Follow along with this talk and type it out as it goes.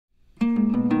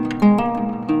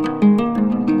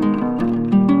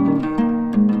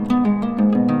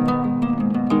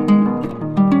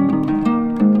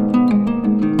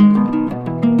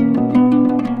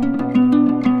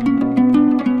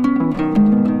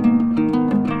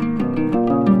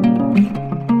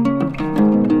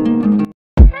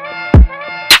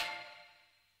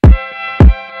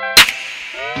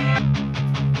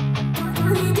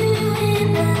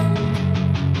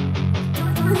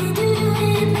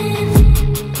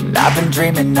I've been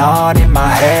dreaming on in my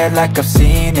head like I've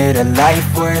seen it. A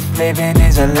life worth living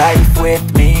is a life with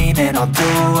meaning. I'll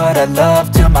do what I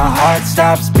love till my heart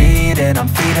stops beating. I'm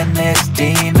feeding this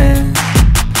demon.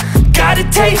 Got a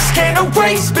taste, can't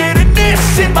erase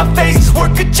bitterness in my face.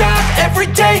 Work a job every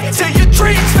day till your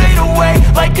dreams fade away.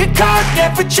 Like a card,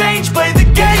 never change, play the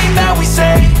game that we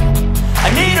say. I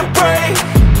need a break.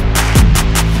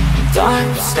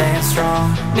 I'm staying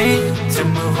strong, need to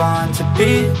move on to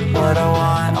be what I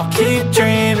want. I'll keep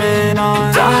dreaming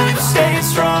on. I'm staying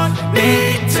strong,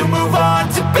 need to move on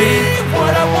to be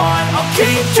what I want. I'll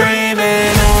keep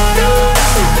dreaming on.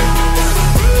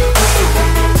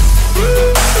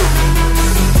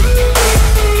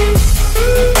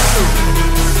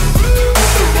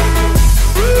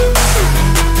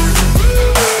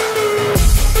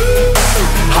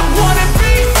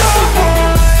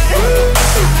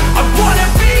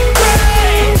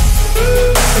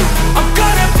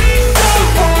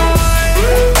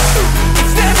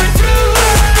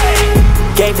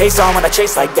 Game face on when I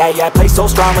chase like that. Yeah, I play so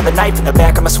strong with a knife in the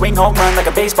back. I'ma swing home run like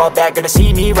a baseball bat. Gonna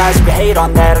see me rise if you hate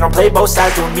on that. I don't play both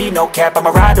sides, doing me no cap.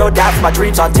 I'ma ride or die for my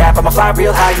dreams on tap. I'ma fly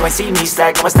real high, you ain't see me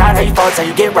slack. No, it's not how you fall, it's how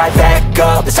you get right back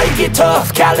up. That's how you get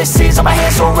tough. Calluses on my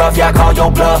hands so rough, yeah, I call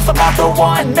your bluff. I'm not the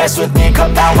one, mess with me and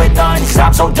come out with none. Cause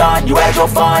I'm so done, you had your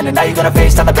fun. And now you're gonna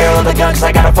face down the barrel of the gun. Cause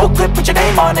I got a full clip with your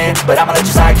name on it. But I'ma let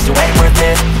you slide cause you ain't worth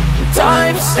it.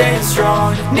 I'm staying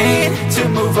strong, need to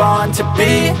move on to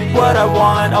be what I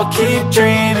want. I'll keep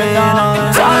dreaming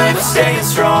on. I'm staying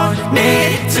strong,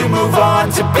 need to move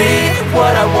on to be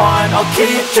what I want. I'll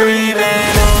keep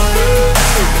dreaming on.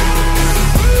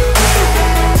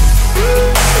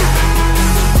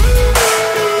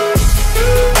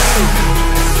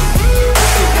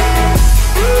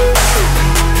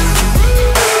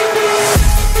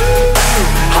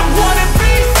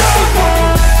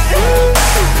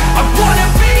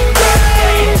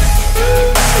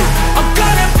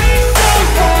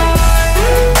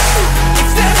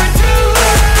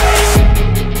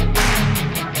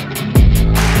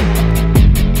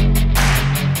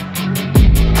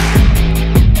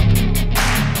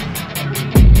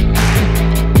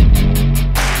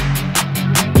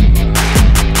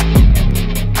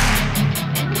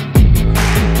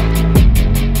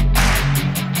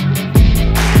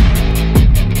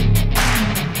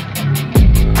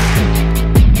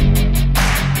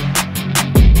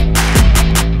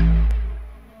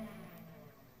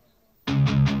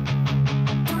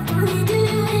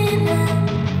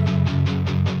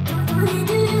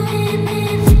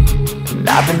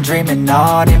 I've been dreaming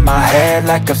on in my head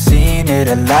like I've seen it.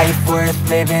 A life worth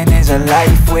living is a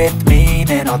life with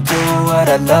meaning. I'll do what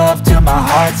I love till my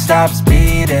heart stops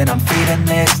beating. I'm feeding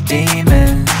this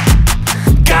demon.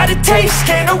 Got a taste,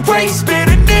 can't erase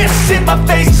bitterness in my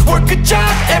face. Work a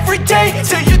job every day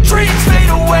till your dreams fade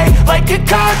away. Like a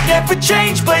card, never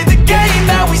change, play the game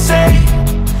that we say.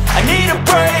 I need a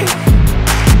break.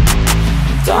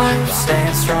 I'm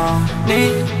staying strong,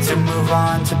 need to move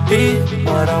on to be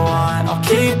what I want. I'll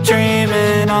keep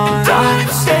dreaming on. I'm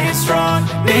staying strong,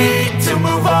 need to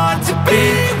move on to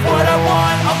be what I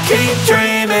want. I'll keep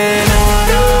dreaming on.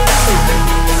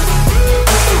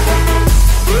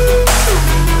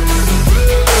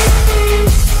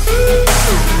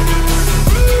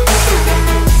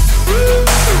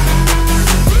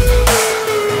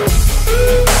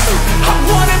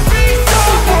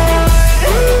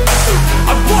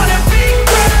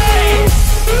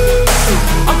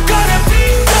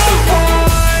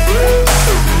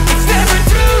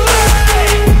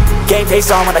 Face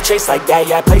on when I chase like that.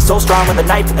 Yeah, I play so strong with a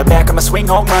knife in the back. I'ma swing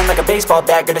home run like a baseball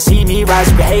bat. Gonna see me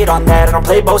rise if you hate on that. I don't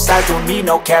play both sides, doing me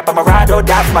no cap. I'ma ride or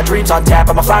die for my dreams on tap.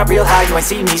 I'ma fly real high, you ain't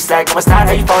see me slack. No, it's not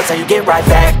how you fall, it's how you get right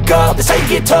back up. That's how you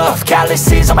get tough.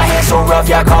 Calluses on my hands so rough,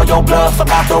 yeah, I call your bluff. I'm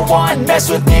not the one, mess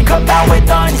with me and come out with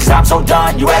none. Cause I'm so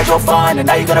done, you had your fun. And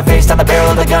now you're gonna face down the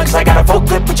barrel of the gun. Cause I got a full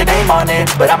clip with your name on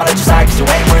it. But I'ma let you slide cause you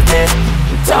ain't worth it.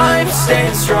 I'm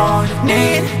staying strong,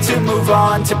 need to move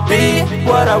on to be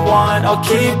what I want. I'll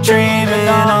keep dreaming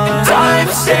on. I'm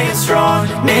staying strong,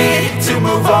 need to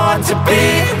move on to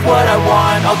be what I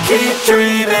want. I'll keep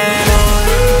dreaming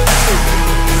on.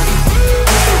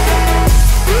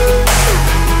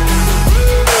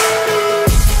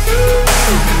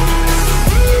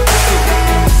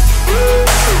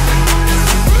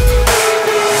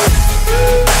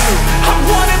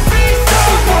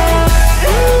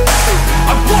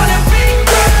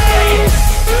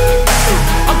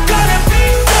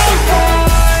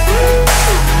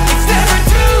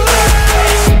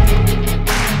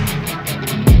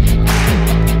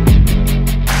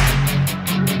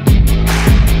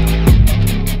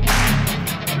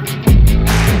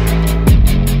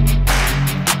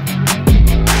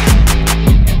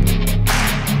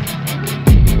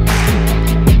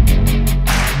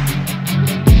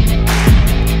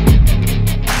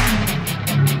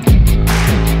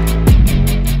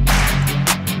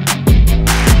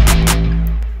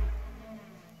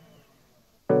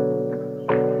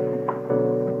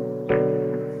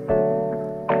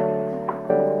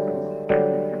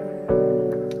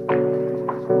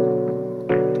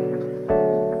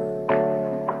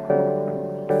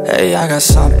 Hey, I got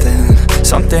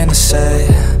something to say.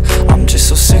 I'm just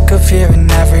so sick of hearing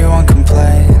everyone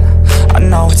complain. I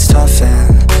know it's tough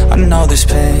and I know there's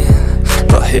pain,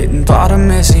 but hitting bottom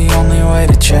is the only way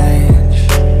to change.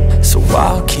 So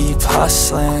I'll keep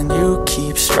hustling, you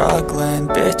keep struggling.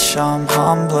 Bitch, I'm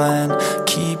humbling,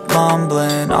 keep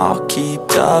mumbling. I'll keep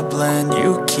doubling,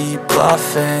 you keep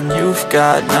bluffing. You've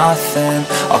got nothing,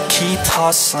 I'll keep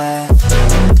hustling.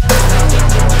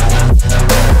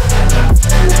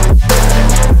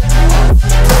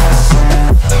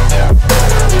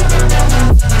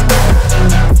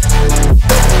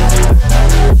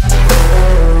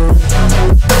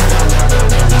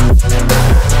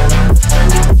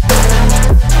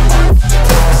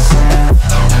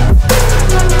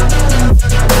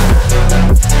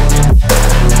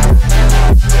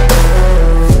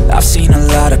 I've seen a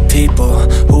lot of people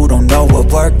who don't know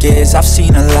what work is. I've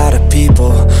seen a lot of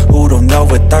people who don't know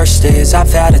what thirst is.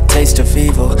 I've had a taste of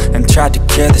evil and tried to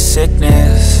cure the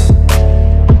sickness,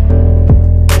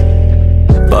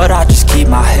 but I just keep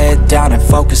my head down and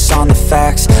focus on the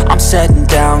facts. I'm setting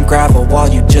down gravel while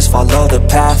you just follow the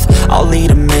path. I'll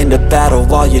lead them into battle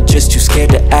while you're just too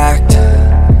scared to act.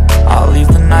 I'll leave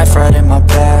the knife right in my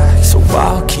back. So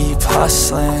I'll keep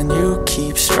hustling, you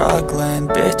keep struggling.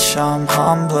 Bitch, I'm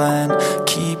humbling,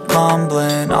 keep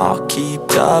mumbling. I'll keep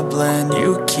doubling,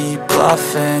 you keep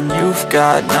bluffing. You've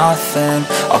got nothing,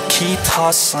 I'll keep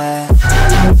hustling.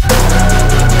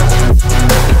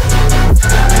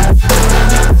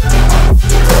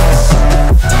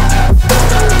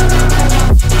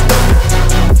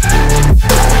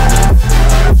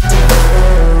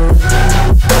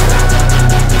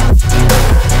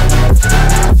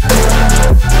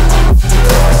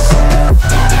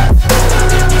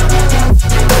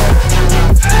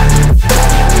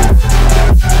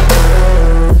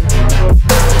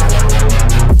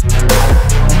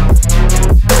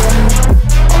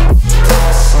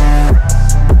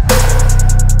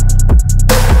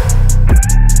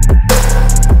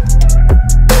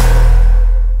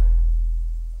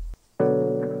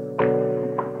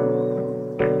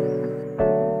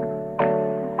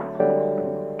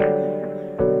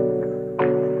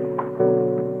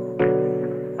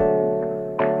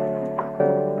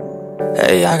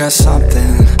 Hey, I got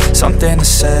something to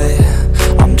say.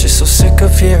 I'm just so sick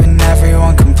of hearing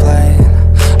everyone complain.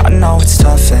 I know it's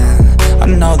tough and I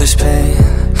know there's pain,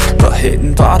 but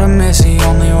hitting bottom is the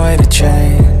only way to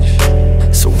change.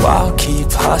 So I'll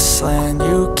keep hustling,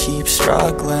 you keep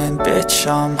struggling. Bitch,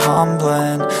 I'm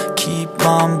humbling, keep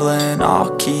mumbling.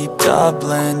 I'll keep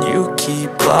doubling, you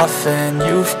keep bluffing.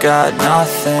 You've got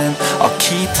nothing, I'll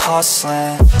keep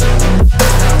hustling.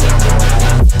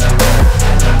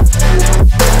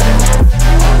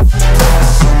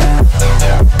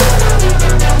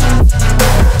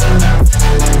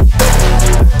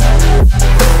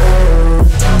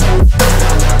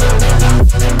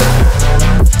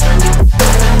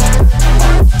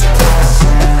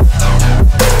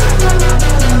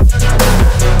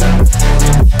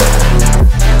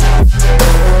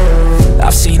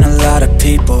 I've seen a lot of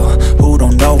people who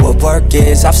don't know what work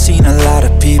is. I've seen a lot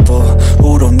of people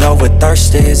who don't know what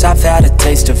thirst is. I've had a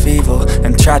taste of evil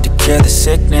and tried to cure the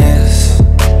sickness,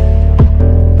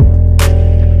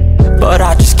 but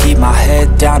I just keep my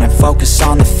head down and focus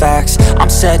on the facts. I'm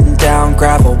setting down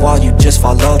gravel while you just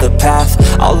follow the path.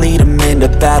 I'll lead them into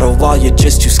battle while you're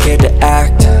just too scared to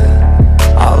act.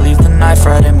 I'll leave the knife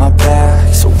right in my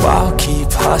back. So I'll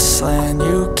keep hustling,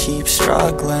 you keep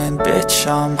struggling. Bitch,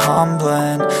 I'm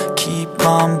humbling, keep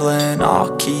mumbling.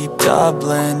 I'll keep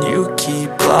doubling, you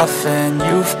keep bluffing.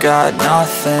 You've got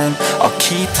nothing, I'll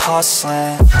keep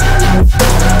hustling.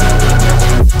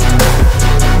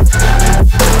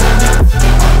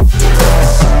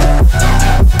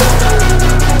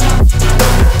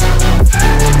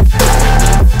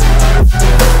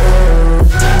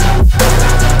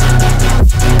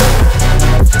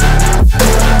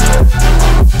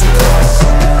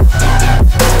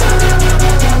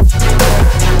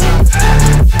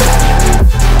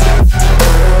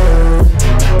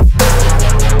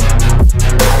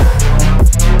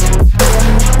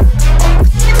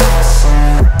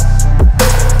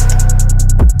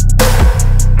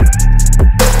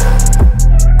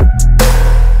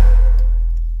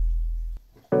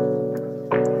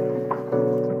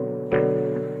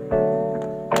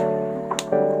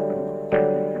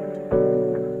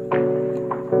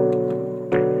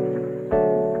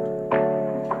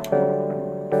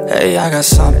 Hey, I got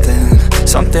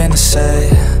something to say.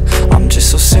 I'm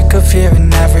just so sick of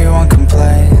hearing everyone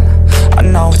complain. I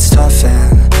know it's tough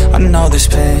and I know there's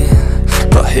pain,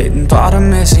 but hitting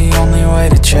bottom is the only way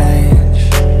to change.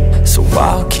 So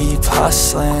I'll keep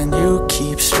hustling, you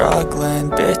keep struggling.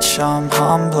 Bitch, I'm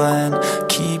humbling,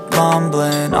 keep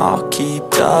mumbling. I'll keep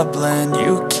doubling,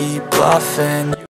 you keep bluffing.